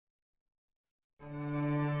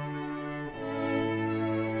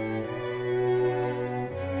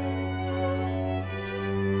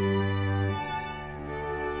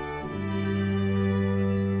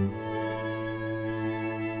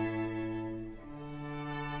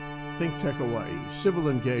ThinkTech Hawaii. Civil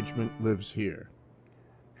engagement lives here.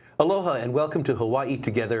 Aloha and welcome to Hawaii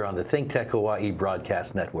Together on the ThinkTech Hawaii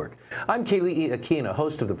broadcast network. I'm Keli'i Akina,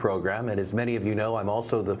 host of the program, and as many of you know, I'm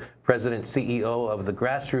also the president CEO of the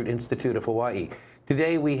Grassroot Institute of Hawaii.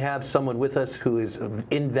 Today we have someone with us who is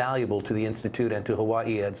invaluable to the Institute and to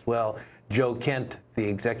Hawaii as well, Joe Kent, the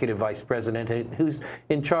executive vice president, who's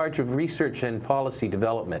in charge of research and policy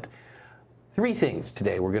development. Three things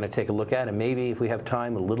today we're going to take a look at, and maybe if we have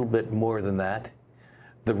time, a little bit more than that.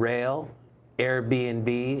 The rail,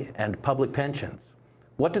 Airbnb, and public pensions.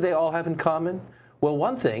 What do they all have in common? Well,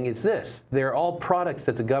 one thing is this. They're all products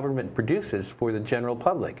that the government produces for the general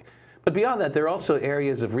public. But beyond that, there are also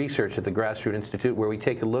areas of research at the Grassroot Institute where we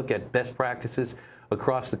take a look at best practices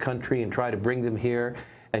across the country and try to bring them here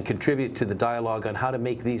and contribute to the dialogue on how to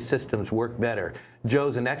make these systems work better.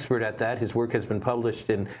 Joe's an expert at that. His work has been published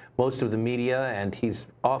in most of the media, and he's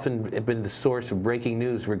often been the source of breaking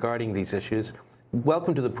news regarding these issues.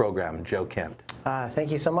 Welcome to the program, Joe Kent. Thank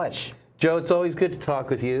you so much. Joe, it's always good to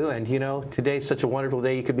talk with you, and you know, today's such a wonderful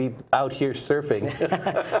day. You could be out here surfing.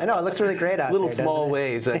 I know, it looks really great out Little there, small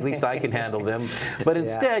waves, at least I can handle them. But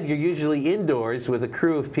instead, you're usually indoors with a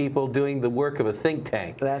crew of people doing the work of a think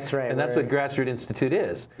tank. That's right. And that's what Grassroot Institute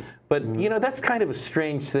is. But, you know, that's kind of a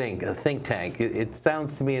strange thing, a think tank. It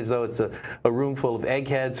sounds to me as though it's a room full of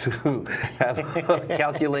eggheads who have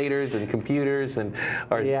calculators and computers and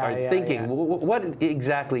are thinking. What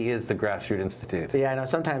exactly is the Grassroot Institute? Yeah, I know.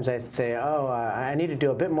 Sometimes I say, I need to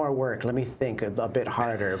do a bit more work. Let me think a bit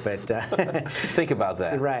harder. But think about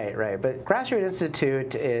that. Right, right. But Grassroot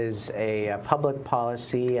Institute is a public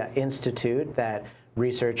policy institute that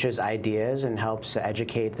researches ideas and helps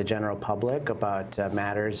educate the general public about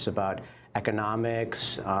matters about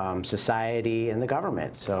economics, society, and the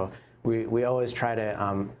government. So we always try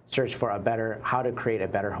to search for how to create a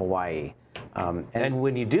better Hawaii. And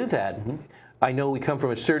when you do that, I know we come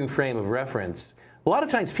from a certain frame of reference. A lot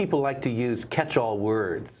of times people like to use catch-all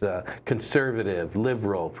words, conservative,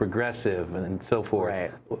 liberal, progressive, and so forth,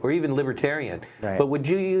 right, or even libertarian. Right. But would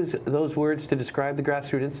you use those words to describe the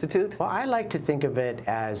Grassroot Institute? Well, I like to think of it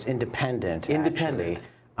as independent. Independent.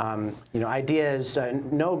 You know, ideas,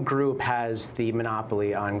 no group has the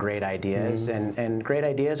monopoly on great ideas, and great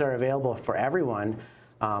ideas are available for everyone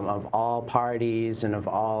of all parties and of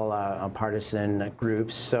all partisan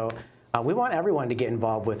groups. So we want everyone to get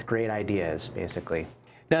involved with great ideas, basically.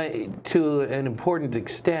 Now, to an important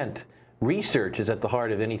extent, research is at the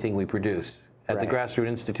heart of anything we produce. At the Grassroot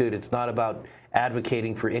Institute, it's not about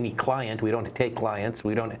advocating for any client. We don't take clients.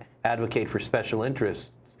 We don't advocate for special interests.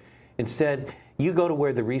 Instead, you go to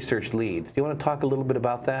where the research leads. Do you want to talk a little bit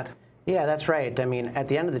about that? Yeah, that's right. I mean, at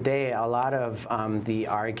the end of the day, a lot of the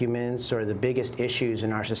arguments or the biggest issues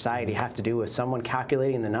in our society have to do with someone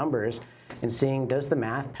calculating the numbers and seeing, does the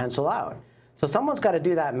math pencil out? So someone's got to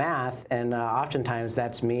do that math, and oftentimes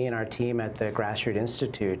that's me and our team at the Grassroot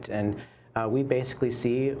Institute. And we basically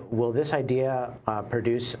see, will this idea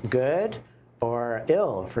produce good or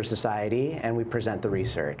ill for society? And we present the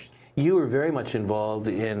research. You were very much involved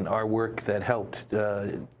in our work that helped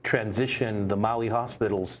transition the Maui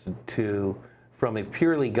hospitals from a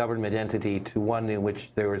purely government entity to one in which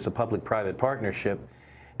there was a public-private partnership.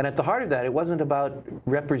 And at the heart of that, it wasn't about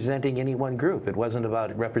representing any one group. It wasn't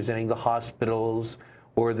about representing the hospitals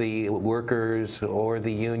or the workers or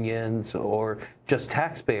the unions or just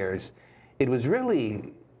taxpayers. It was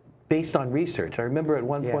really based on research. I remember at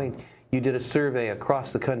one point you did a survey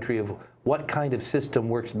across the country of what kind of system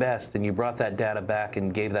works best, and you brought that data back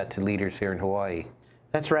and gave that to leaders here in Hawaii.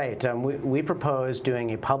 That's right. We proposed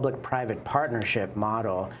doing a public-private partnership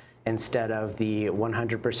model instead of the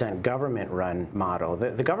 100% government-run model.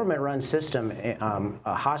 The government-run system,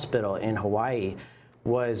 a hospital in Hawaii,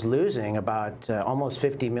 was losing about almost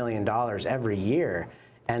 $50 million every year.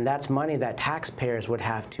 And that's money that taxpayers would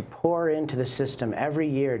have to pour into the system every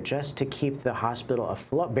year just to keep the hospital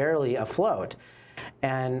afloat, barely afloat.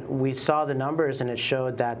 And we saw the numbers, and it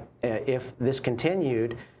showed that if this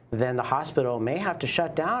continued, then the hospital may have to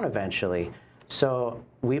shut down eventually. So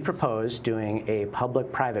we proposed doing a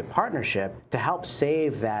public-private partnership to help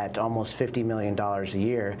save that almost $50 million a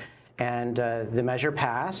year. And the measure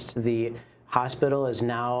passed. The hospital is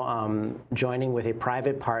now joining with a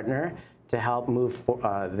private partner to help move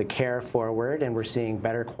the care forward, and we're seeing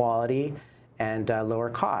better quality and lower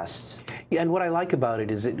costs. Yeah, and what I like about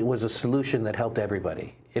it is it was a solution that helped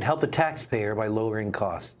everybody. It helped the taxpayer by lowering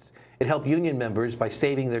costs. It helped union members by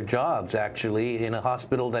saving their jobs, actually, in a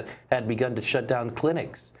hospital that had begun to shut down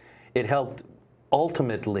clinics. It helped,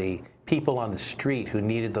 ultimately, people on the street who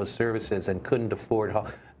needed those services and couldn't afford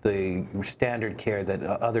the standard care that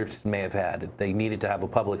others may have had. They needed to have a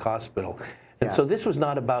public hospital. And Yeah. so this was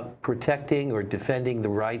not about protecting or defending the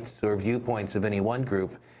rights or viewpoints of any one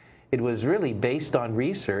group. It was really based on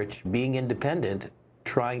research, being independent,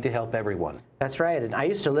 trying to help everyone. That's right. And I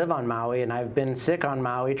used to live on Maui, and I've been sick on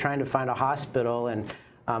Maui trying to find a hospital. And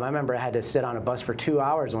I remember I had to sit on a bus for 2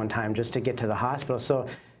 hours one time just to get to the hospital. So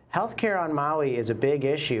healthcare on Maui is a big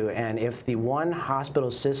issue. And if the one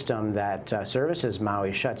hospital system that services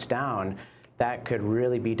Maui shuts down, that could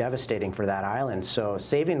really be devastating for that island. So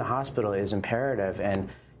saving the hospital is imperative, and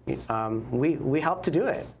we help to do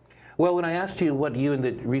it. Well, when I asked you what you and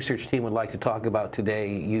the research team would like to talk about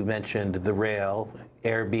today, you mentioned the rail,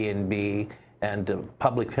 Airbnb, and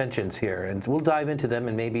public pensions here. And we'll dive into them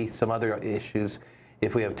and maybe some other issues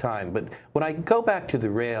if we have time. But when I go back to the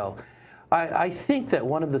rail, I think that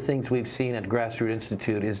one of the things we've seen at Grassroot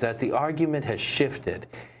Institute is that the argument has shifted.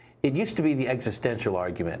 It used to be the existential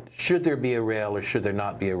argument. Should there be a rail or should there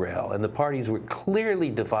not be a rail? And the parties were clearly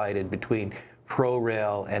divided between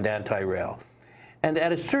pro-rail and anti-rail. And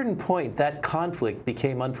at a certain point, that conflict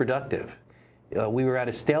became unproductive. We were at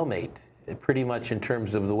a stalemate, pretty much in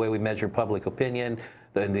terms of the way we measure public opinion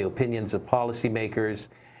and the opinions of policymakers.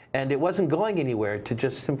 And it wasn't going anywhere to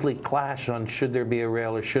just simply clash on should there be a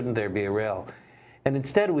rail or shouldn't there be a rail. And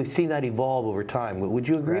instead, we've seen that evolve over time. Would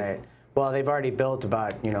you agree? Right. Well, they've already built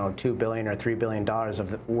about $2 billion or $3 billion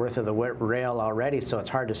worth of the rail already, so it's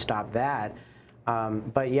hard to stop that.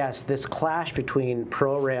 But yes, this clash between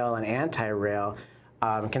pro-rail and anti-rail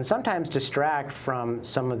can sometimes distract from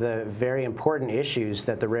some of the very important issues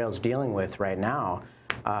that the rail is dealing with right now,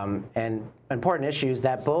 and important issues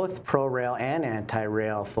that both pro-rail and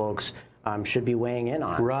anti-rail folks should be weighing in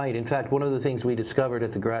on. Right. In fact, one of the things we discovered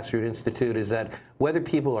at the Grassroot Institute is that whether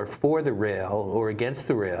people are for the rail or against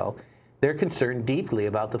the rail, they're concerned deeply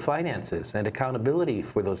about the finances and accountability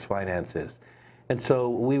for those finances. And so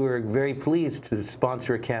we were very pleased to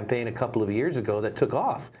sponsor a campaign a couple of years ago that took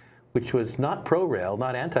off, which was not pro-rail,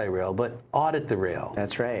 not anti-rail, but audit the rail.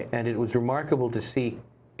 That's right. And it was remarkable to see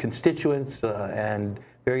constituents and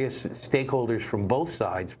various stakeholders from both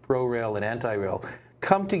sides, pro-rail and anti-rail,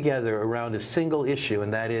 come together around a single issue,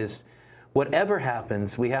 and that is, whatever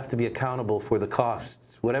happens, we have to be accountable for the costs.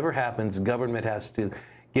 Whatever happens, government has to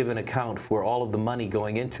give an account for all of the money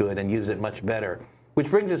going into it and use it much better. Which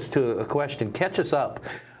brings us to a question, catch us up.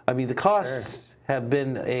 I mean, the costs have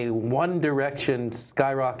been a one direction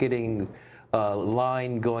skyrocketing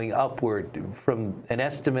line going upward from an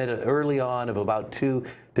estimate early on of about $2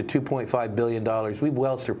 to $2.5 billion. We've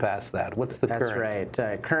well surpassed that. What's the current? That's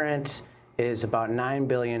right. Current is about $9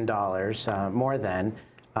 billion, more than.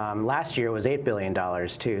 Last year was $8 billion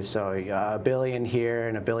too, so $1 billion here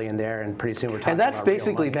and $1 billion there, and pretty soon we're talking about And that's about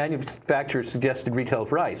basically manufacturer's suggested retail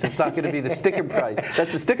price. It's not going to be the sticker price.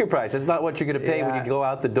 That's the sticker price. It's not what you're going to pay when you go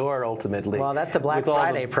out the door ultimately. Well, that's the Black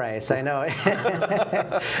Friday price, I know.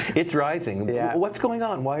 It's rising. Yeah. What's going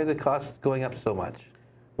on? Why are the costs going up so much?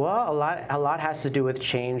 Well, a lot has to do with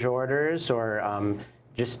change orders or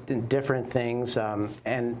just different things,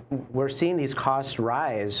 and we're seeing these costs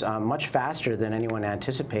rise much faster than anyone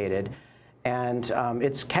anticipated, and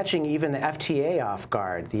it's catching even the FTA off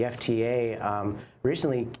guard. The FTA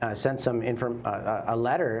recently sent a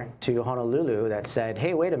letter to Honolulu that said,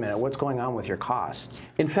 hey, wait a minute, what's going on with your costs?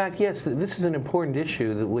 In fact, yes, this is an important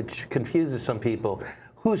issue which confuses some people.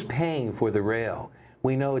 Who's paying for the rail?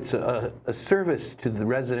 We know it's a service to the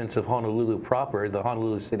residents of Honolulu proper, the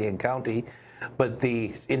Honolulu City and County, but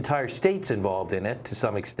the entire state's involved in it to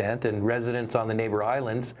some extent, and residents on the neighbor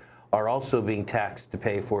islands are also being taxed to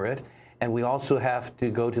pay for it, and we also have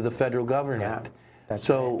to go to the federal government. Yeah,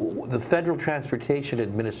 so right. The Federal Transportation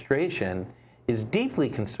Administration is deeply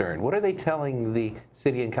concerned. What are they telling the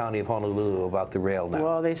City and County of Honolulu about the rail now?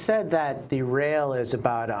 Well, they said that the rail is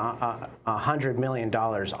about $100 million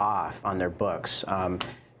off on their books.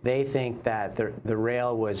 They think that the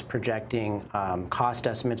rail was projecting cost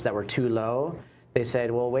estimates that were too low. They said,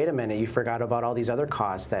 well, wait a minute, you forgot about all these other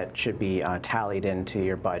costs that should be tallied into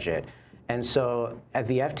your budget. And so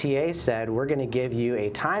the FTA said, we're going to give you a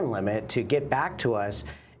time limit to get back to us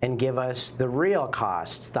and give us the real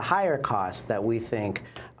costs, the higher costs that we think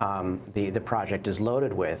the project is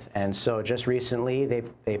loaded with. And so just recently,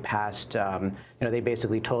 they passed, they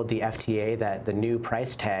basically told the FTA that the new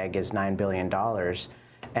price tag is $9 billion.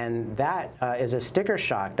 And that is a sticker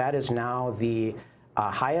shock. That is now the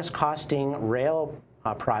highest costing rail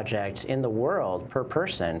project in the world per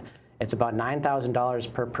person. It's about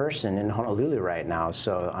 $9,000 per person in Honolulu right now.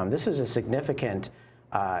 So this is a significant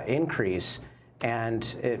increase,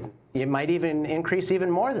 and it might even increase even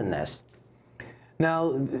more than this.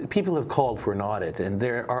 Now, people have called for an audit, and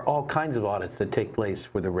there are all kinds of audits that take place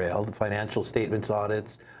for the rail, the financial statements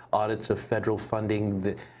audits, audits of federal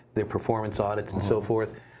funding, their performance audits, and so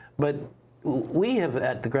forth. But we have,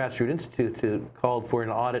 at the Grassroot Institute, called for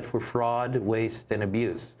an audit for fraud, waste, and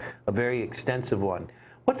abuse, a very extensive one.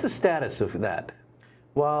 What's the status of that?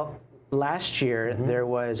 Well, last year, there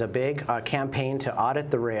was a big campaign to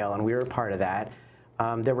audit the rail, and we were part of that.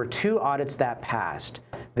 There were 2 audits that passed.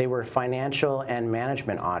 They were financial and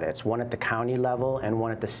management audits, one at the county level and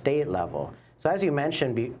one at the state level. So as you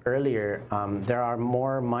mentioned earlier, there are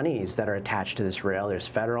more monies that are attached to this rail. There's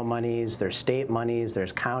federal monies, there's state monies,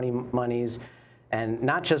 there's county monies, and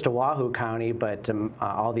not just Oahu County, but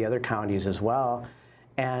all the other counties as well.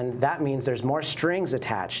 And that means there's more strings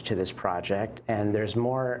attached to this project, and there's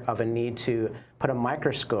more of a need to put a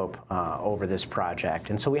microscope over this project.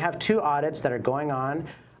 And so we have 2 audits that are going on.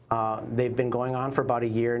 They've been going on for about a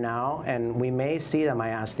year now, and we may see them. I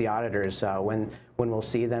asked the auditors when we'll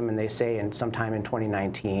see them, and they say sometime in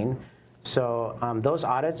 2019. So those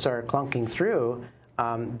audits are clunking through.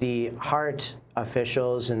 The HART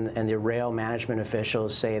officials and the rail management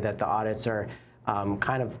officials say that the audits are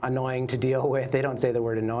kind of annoying to deal with. They don't say the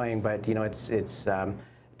word annoying, but you know, it's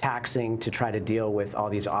taxing to try to deal with all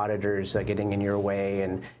these auditors getting in your way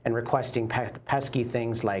and requesting pesky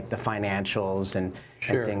things like the financials and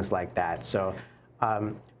things like that. So,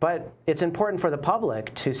 but it's important for the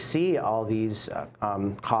public to see all these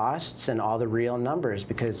costs and all the real numbers,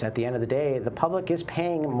 because at the end of the day, the public is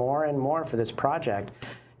paying more and more for this project,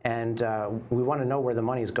 and we want to know where the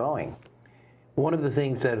money is going. One of the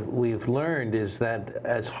things that we've learned is that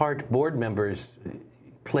as HART board members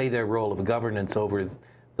play their role of governance over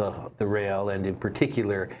the rail, and in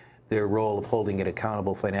particular their role of holding it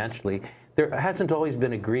accountable financially, there hasn't always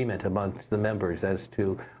been agreement amongst the members as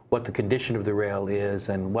to what the condition of the rail is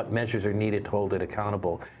and what measures are needed to hold it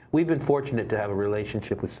accountable. We've been fortunate to have a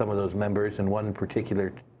relationship with some of those members, and one in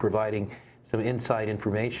particular providing some inside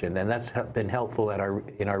information, and that's been helpful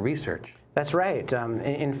in our research. That's right.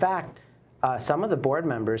 In fact, some of the board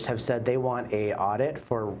members have said they want an audit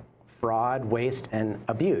for fraud, waste, and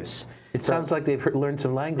abuse. It sounds like they've learned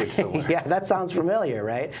some language somewhere. Yeah, that sounds familiar,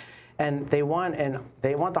 right? And they want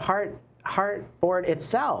the HART board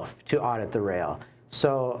itself to audit the rail.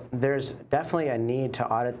 So there's definitely a need to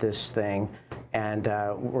audit this thing, and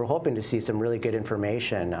we're hoping to see some really good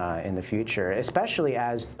information in the future, especially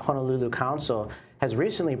as Honolulu Council has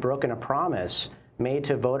recently broken a promise made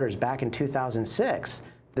to voters back in 2006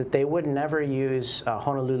 that they would never use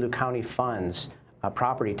Honolulu County funds,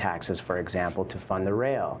 property taxes, for example, to fund the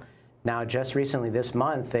rail. Now, just recently this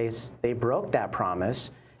month, they broke that promise,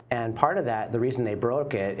 and part of that, the reason they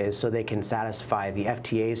broke it, is so they can satisfy the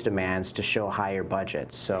FTA's demands to show higher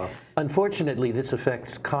budgets. So, unfortunately, this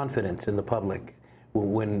affects confidence in the public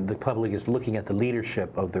when the public is looking at the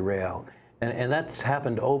leadership of the rail. And that's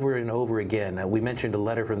happened over and over again. We mentioned a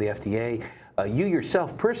letter from the FTA. You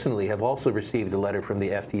yourself personally have also received a letter from the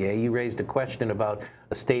FTA. You raised a question about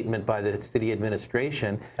a statement by the city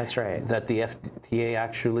administration. That's right. That the FTA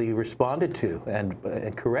actually responded to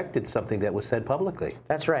and corrected something that was said publicly.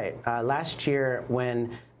 That's right. Last year,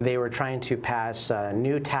 when they were trying to pass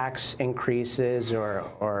new tax increases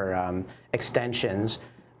or extensions,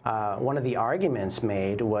 one of the arguments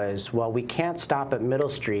made was, well, we can't stop at Middle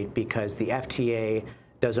Street because the FTA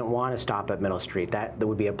doesn't want to stop at Middle Street. That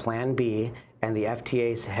would be a plan B, and the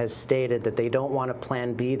FTA has stated that they don't want a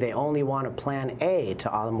plan B, they only want a plan A to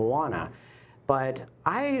Ala Moana. But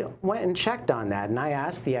I went and checked on that, and I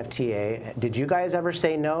asked the FTA, did you guys ever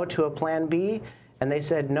say no to a plan B? And they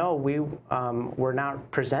said, no, we were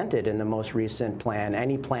not presented in the most recent plan,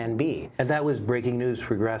 any plan B. And that was breaking news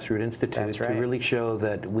for Grassroot Institute. That's right. To really show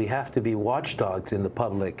that we have to be watchdogs in the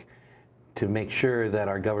public to make sure that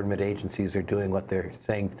our government agencies are doing what they're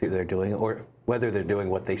saying they're doing, or whether they're doing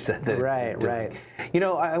what they said they're doing. Right. You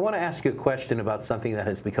know, I want to ask you a question about something that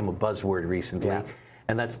has become a buzzword recently,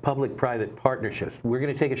 and that's public-private partnerships. We're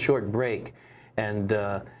going to take a short break, and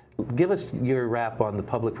give us your wrap on the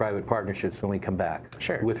public-private partnerships when we come back.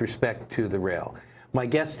 Sure. With respect to the rail. My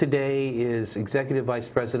guest today is Executive Vice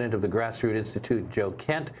President of the Grassroot Institute, Joe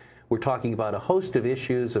Kent. We're talking about a host of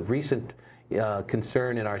issues of recent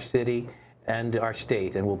concern in our city and our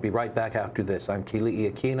state, and we'll be right back after this. I'm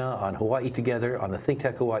Keli'i Akina on Hawaii Together on the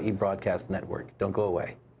ThinkTech Hawaii Broadcast Network. Don't go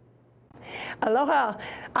away. Aloha,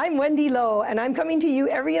 I'm Wendy Lowe, and I'm coming to you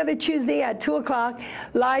every other Tuesday at 2 o'clock,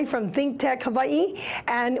 live from ThinkTech Hawaii.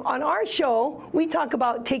 And on our show, we talk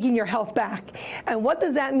about taking your health back. And what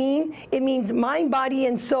does that mean? It means mind, body,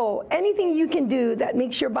 and soul. Anything you can do that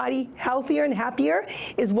makes your body healthier and happier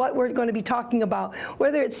is what we're going to be talking about.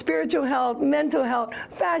 Whether it's spiritual health, mental health,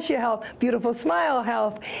 fascia health, beautiful smile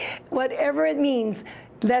health, whatever it means,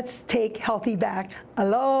 let's take healthy back.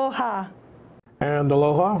 Aloha. And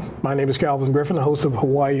aloha, my name is Calvin Griffin, the host of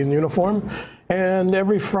Hawaii in Uniform. And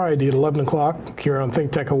every Friday at 11 o'clock here on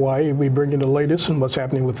ThinkTech Hawaii, we bring you the latest in what's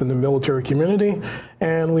happening within the military community.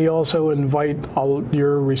 And we also invite all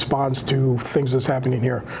your response to things that's happening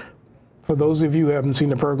here. For those of you who haven't seen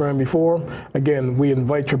the program before, again, we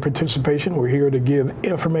invite your participation. We're here to give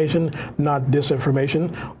information, not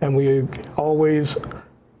disinformation. And we always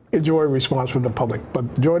enjoy response from the public.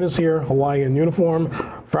 But join us here, Hawaii in Uniform,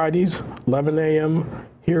 Fridays, 11 a.m.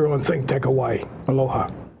 here on ThinkTech Hawaii. Aloha.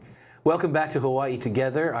 Welcome back to Hawaii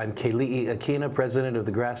Together. I'm Keli'i Akina, president of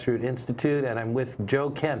the Grassroot Institute, and I'm with Joe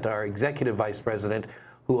Kent, our executive vice president,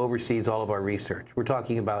 who oversees all of our research. We're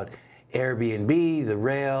talking about Airbnb, the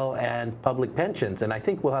rail, and public pensions, and I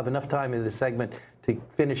think we'll have enough time in this segment to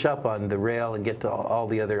finish up on the rail and get to all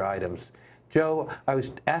the other items. Joe, I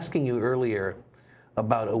was asking you earlier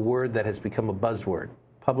about a word that has become a buzzword,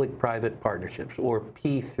 public-private partnerships, or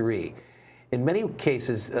P3. In many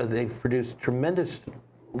cases, they've produced tremendous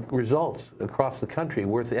results across the country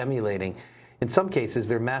worth emulating. In some cases,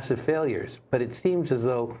 they're massive failures, but it seems as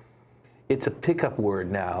though it's a pickup word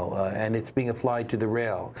now, and it's being applied to the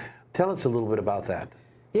rail. Tell us a little bit about that.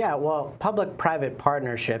 Yeah, well, public-private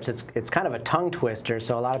partnerships, it's kind of a tongue twister,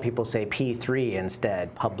 so a lot of people say P3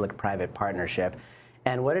 instead, public-private partnership.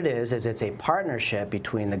 And what it is it's a partnership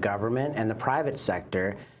between the government and the private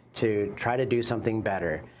sector to try to do something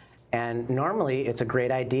better. And normally, it's a great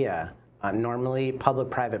idea. Normally,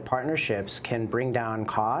 public-private partnerships can bring down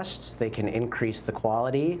costs, they can increase the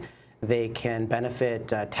quality, they can benefit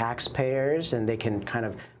taxpayers, and they can kind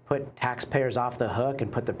of put taxpayers off the hook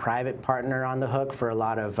and put the private partner on the hook for a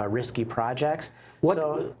lot of risky projects.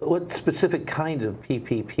 What specific kind of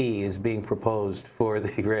PPP is being proposed for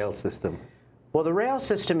the rail system? Well, the rail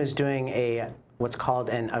system is doing what's called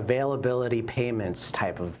an availability payments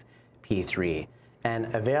type of P3.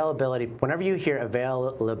 And availability, whenever you hear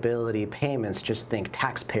availability payments, just think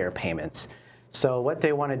taxpayer payments. So what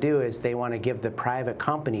they want to do is they want to give the private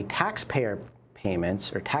company taxpayer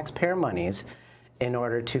payments or taxpayer monies in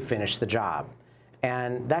order to finish the job.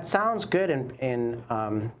 And that sounds good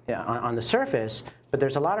on the surface, but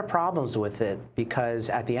there's a lot of problems with it because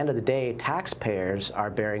at the end of the day, taxpayers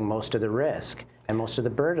are bearing most of the risk and most of the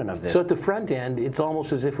burden of this. So at the front end, it's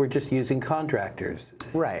almost as if we're just using contractors.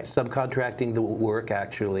 Right. Subcontracting the work,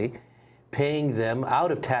 actually, paying them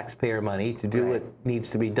out of taxpayer money to do what needs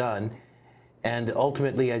to be done. And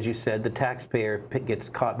ultimately, as you said, the taxpayer gets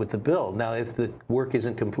caught with the bill. Now, if the work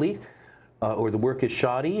isn't complete, or the work is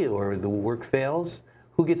shoddy, or the work fails,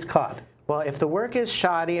 who gets caught? Well, if the work is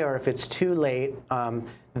shoddy or if it's too late,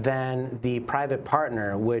 then the private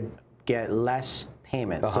partner would get less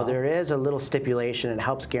payments. So there is a little stipulation. It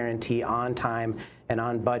helps guarantee on time and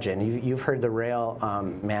on budget. And you've heard the rail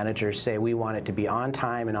managers say we want it to be on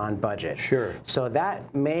time and on budget. Sure. So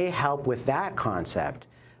that may help with that concept.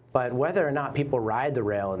 But whether or not people ride the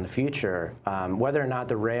rail in the future, whether or not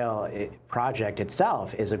the rail project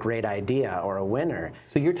itself is a great idea or a winner.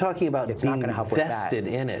 So you're talking about it's being not gonna help with vested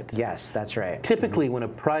that. in it. Yes, that's right. Typically, when a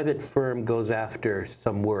private firm goes after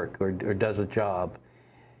some work or does a job,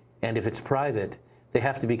 and if it's private, they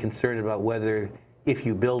have to be concerned about whether, if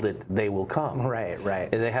you build it, they will come. Right, right.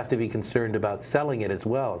 And they have to be concerned about selling it as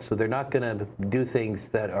well. So they're not going to do things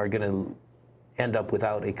that are going to end up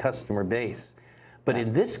without a customer base. But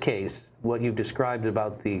in this case, what you've described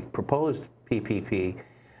about the proposed PPP,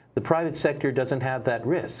 the private sector doesn't have that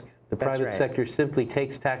risk. The private sector simply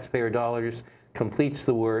takes taxpayer dollars, completes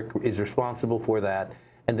the work, is responsible for that,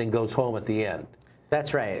 and then goes home at the end.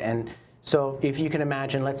 That's right. And so if you can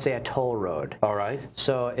imagine, let's say a toll road. All right.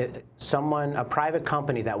 So a private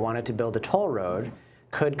company that wanted to build a toll road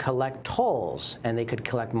could collect tolls, and they could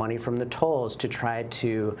collect money from the tolls to try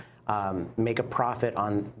to make a profit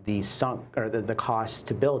on the the cost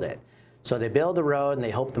to build it. So they build the road and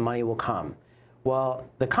they hope the money will come. Well,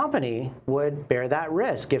 the company would bear that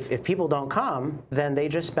risk. If people don't come, then they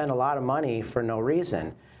just spend a lot of money for no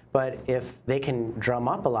reason. But if they can drum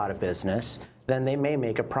up a lot of business, then they may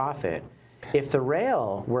make a profit. If the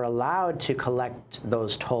rail were allowed to collect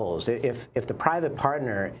those tolls, if the private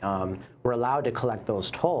partner were allowed to collect those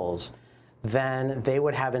tolls, then they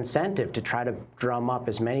would have incentive to try to drum up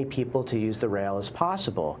as many people to use the rail as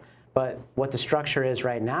possible. But what the structure is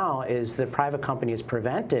right now is the private company is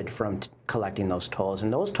prevented from collecting those tolls,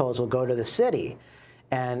 and those tolls will go to the city,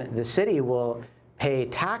 and the city will pay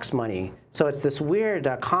tax money. So it's this weird,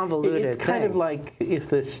 convoluted It's kind thing. of like if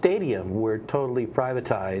the stadium were totally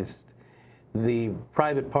privatized, the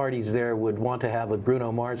private parties there would want to have a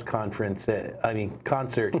Bruno Mars concert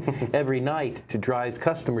every night to drive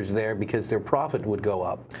customers there because their profit would go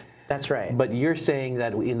up. That's right. But you're saying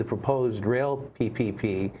that in the proposed rail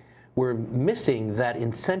PPP, we're missing that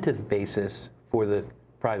incentive basis for the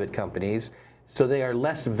private companies, so they are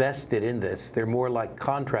less vested in this. They're more like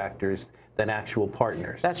contractors than actual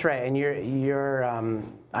partners. That's right, and your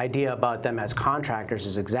idea about them as contractors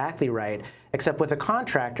is exactly right, except with a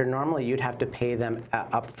contractor, normally you'd have to pay them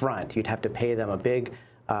up front. You'd have to pay them a big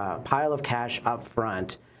pile of cash up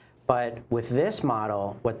front. But with this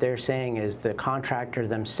model, what they're saying is the contractor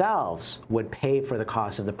themselves would pay for the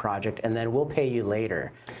cost of the project, and then we'll pay you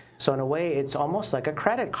later. So in a way, it's almost like a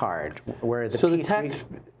credit card, where the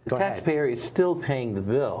taxpayer is still paying the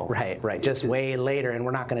bill. Right, just way later, and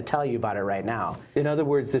we're not going to tell you about it right now. In other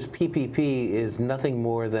words, this PPP is nothing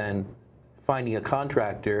more than finding a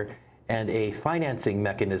contractor and a financing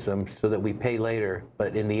mechanism so that we pay later,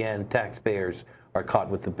 but in the end, taxpayers are caught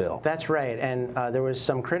with the bill. That's right, and there was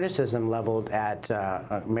some criticism leveled at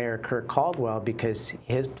Mayor Kirk Caldwell because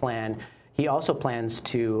his plan, he also plans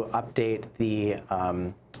to update the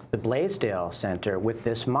Blaisdell Center with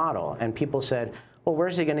this model, and people said, well,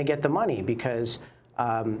 where's he going to get the money? Because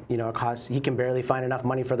it costs, he can barely find enough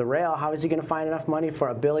money for the rail. How is he going to find enough money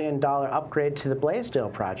for $1 billion upgrade to the Blaisdell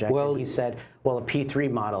project? Well, and he said, well, a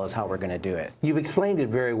P3 model is how we're going to do it. You've explained it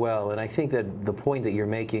very well, and I think that the point that you're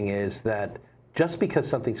making is that just because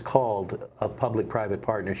something's called a public-private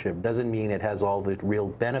partnership doesn't mean it has all the real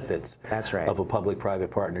benefits of a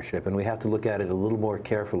public-private partnership, and we have to look at it a little more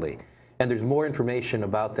carefully. And there's more information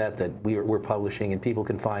about that we're publishing and people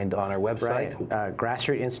can find on our website. Right,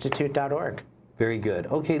 grassrootinstitute.org. Very good.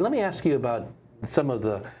 Okay, let me ask you about some of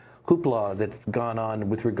the hoopla that's gone on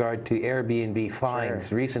with regard to Airbnb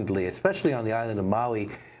fines recently, especially on the island of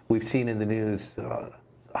Maui. We've seen in the news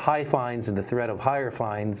high fines and the threat of higher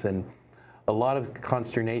fines, and a lot of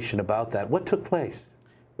consternation about that. What took place?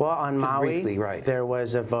 Well, on Maui, briefly, there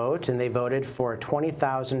was a vote, and they voted for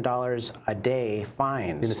 $20,000 a day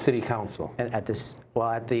fines in the city council. At this,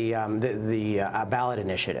 the ballot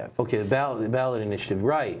initiative. Okay, the ballot initiative.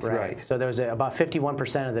 Right. So there was about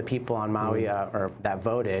 51% of the people on Maui that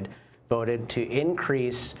voted to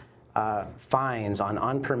increase fines on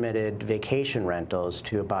unpermitted vacation rentals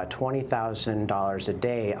to about $20,000 a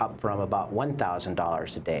day, up from about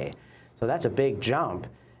 $1,000 a day. So that's a big jump.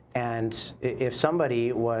 And if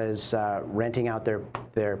somebody was renting out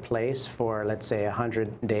their place for, let's say,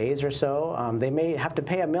 100 days or so, they may have to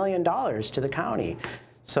pay $1 million to the county.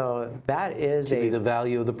 So that is the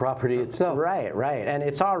value of the property itself. Right. And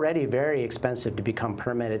it's already very expensive to become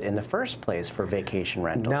permitted in the first place for vacation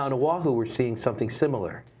rentals. Now in Oahu, we're seeing something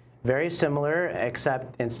similar. Very similar,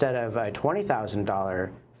 except instead of a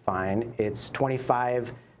 $20,000 fine, it's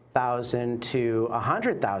 $25,000 to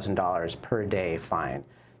 $100,000 per day fine.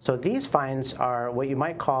 So these fines are what you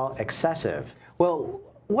might call excessive. Well,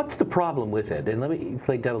 what's the problem with it? And let me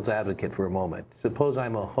play devil's advocate for a moment. Suppose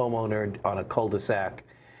I'm a homeowner on a cul-de-sac,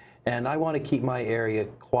 and I want to keep my area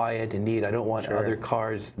quiet and neat. I don't want other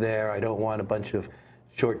cars there. I don't want a bunch of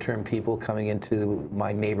short-term people coming into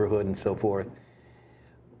my neighborhood and so forth.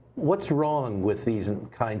 What's wrong with these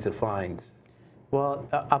kinds of fines? Well,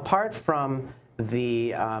 apart from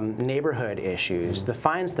the neighborhood issues, the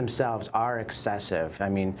fines themselves are excessive. I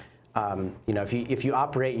mean, if you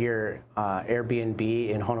operate your Airbnb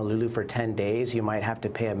in Honolulu for 10 days, you might have to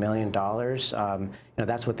pay $1 million.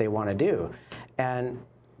 That's what they want to do. And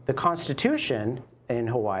the Constitution in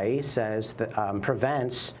Hawaii says that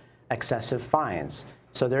prevents excessive fines.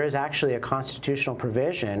 So there is actually a constitutional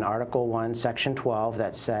provision, Article 1, Section 12,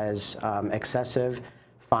 that says excessive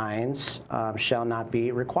fines shall not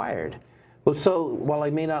be required. Well, so while I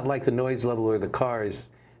may not like the noise level or the cars,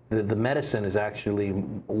 the medicine is actually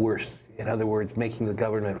worse. In other words, making the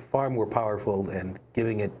government far more powerful and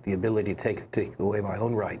giving it the ability to take away my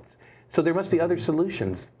own rights. So there must be other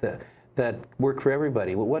solutions that work for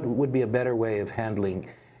everybody. What would be a better way of handling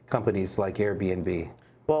companies like Airbnb?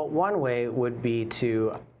 Well, one way would be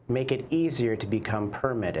to make it easier to become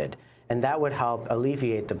permitted, and that would help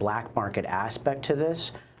alleviate the black market aspect to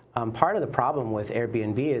this. Part of the problem with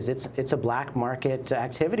Airbnb is it's a black market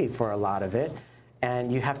activity for a lot of it,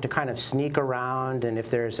 and you have to kind of sneak around, and if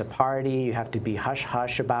there's a party, you have to be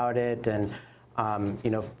hush-hush about it, and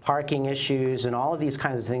parking issues and all of these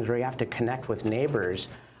kinds of things where you have to connect with neighbors.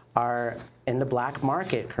 are in the black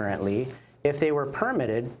market currently. If they were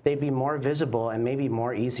permitted, they'd be more visible and maybe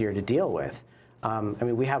more easier to deal with. I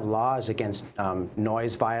mean, we have laws against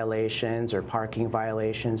noise violations or parking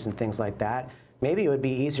violations and things like that. Maybe it would be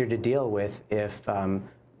easier to deal with if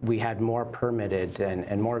we had more permitted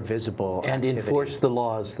and more visible and activity. enforce the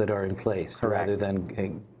laws that are in place. Correct. Rather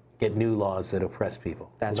than get new laws that oppress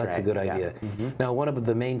people. That's well, that's right. a good Yeah. idea. Mm-hmm. Now, one of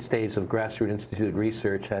the mainstays of Grassroot Institute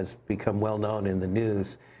research has become well known in the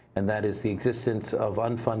news, and that is the existence of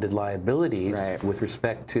unfunded liabilities Right. with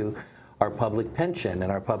respect to our public pension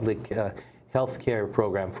and our public health care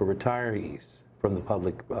program for retirees from the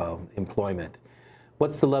public employment.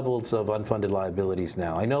 What's the levels of unfunded liabilities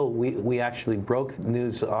now? I know we actually broke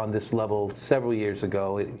news on this level several years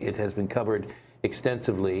ago. It has been covered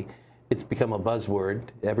extensively. It's become a buzzword.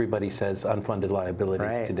 Everybody says unfunded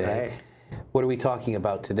liabilities today. Right. What are we talking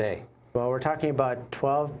about today? Well, we're talking about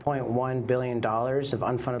 $12.1 billion of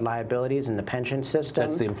unfunded liabilities in the pension system.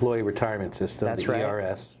 That's the employee retirement system, That's the right.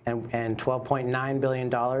 ERS. And $12.9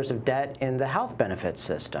 billion of debt in the health benefits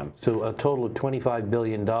system. So a total of $25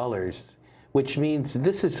 billion, which means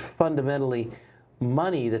this is fundamentally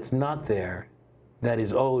money that's not there that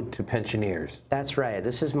is owed to pensioners. That's right.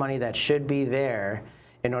 This is money that should be there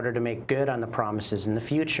in order to make good on the promises in the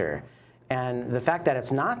future. And the fact that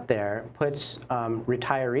it's not there puts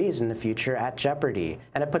retirees in the future at jeopardy,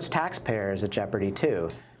 and it puts taxpayers at jeopardy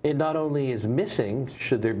too. It not only is missing,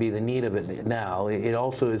 should there be the need of it now, it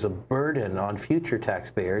also is a burden on future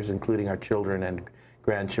taxpayers, including our children and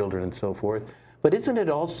grandchildren and so forth. But isn't it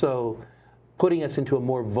also putting us into a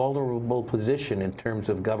more vulnerable position in terms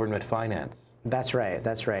of government finance? That's right.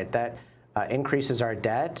 That's right. That increases our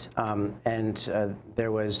debt, and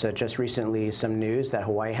there was just recently some news that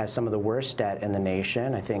Hawaii has some of the worst debt in the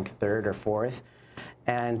nation, I think third or fourth.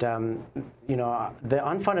 And you know, the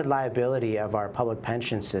unfunded liability of our public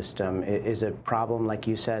pension system is a problem, like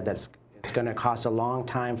you said, it's going to cost a long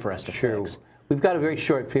time for us to fix. We've got a very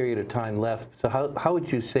short period of time left. So how would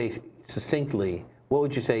you say, succinctly, what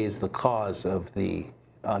would you say is the cause of the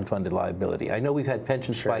unfunded liability? I know we've had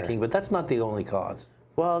pension spiking, but that's not the only cause.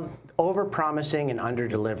 Well, over-promising and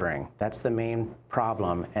under-delivering, that's the main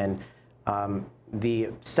problem. And the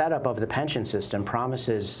setup of the pension system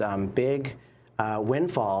promises big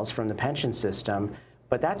windfalls from the pension system,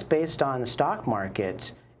 but that's based on the stock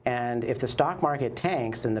market. And if the stock market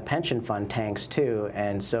tanks, then the pension fund tanks too,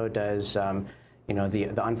 and so does you know, the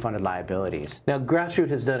unfunded liabilities. Now, Grassroot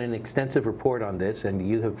has done an extensive report on this, and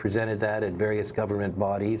you have presented that at various government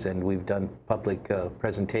bodies, and we've done public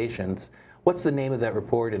presentations. What's the name of that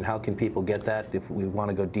report, and how can people get that if we want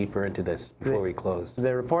to go deeper into this before we close?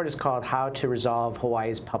 The report is called How to Resolve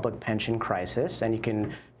Hawaii's Public Pension Crisis, and you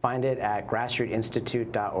can find it at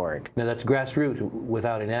grassrootinstitute.org. Now, that's Grassroot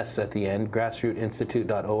without an S at the end,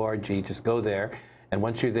 grassrootinstitute.org. Just go there, and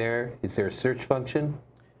once you're there, is there a search function?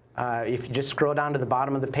 If you just scroll down to the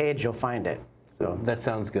bottom of the page, you'll find it. So that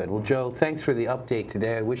sounds good. Well, Joe, thanks for the update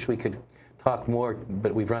today. I wish we could talk more,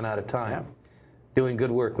 but we've run out of time. Yeah. Doing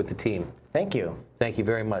good work with the team. Thank you. Thank you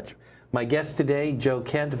very much. My guest today, Joe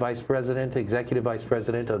Kent, Vice President, Executive Vice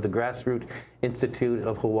President of the Grassroot Institute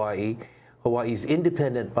of Hawaii, Hawaii's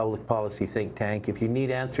independent public policy think tank. If you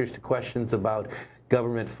need answers to questions about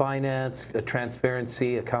government finance,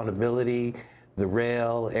 transparency, accountability, the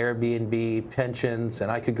rail, Airbnb, pensions, and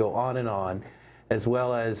I could go on, as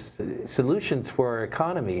well as solutions for our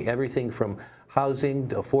economy, everything from housing,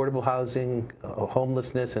 to affordable housing,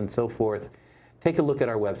 homelessness, and so forth, take a look at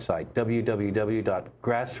our website,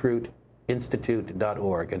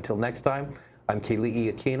 www.grassrootinstitute.org. Until next time, I'm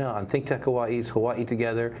Keli'i Akina on ThinkTech Hawaii's Hawaii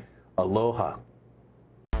Together. Aloha.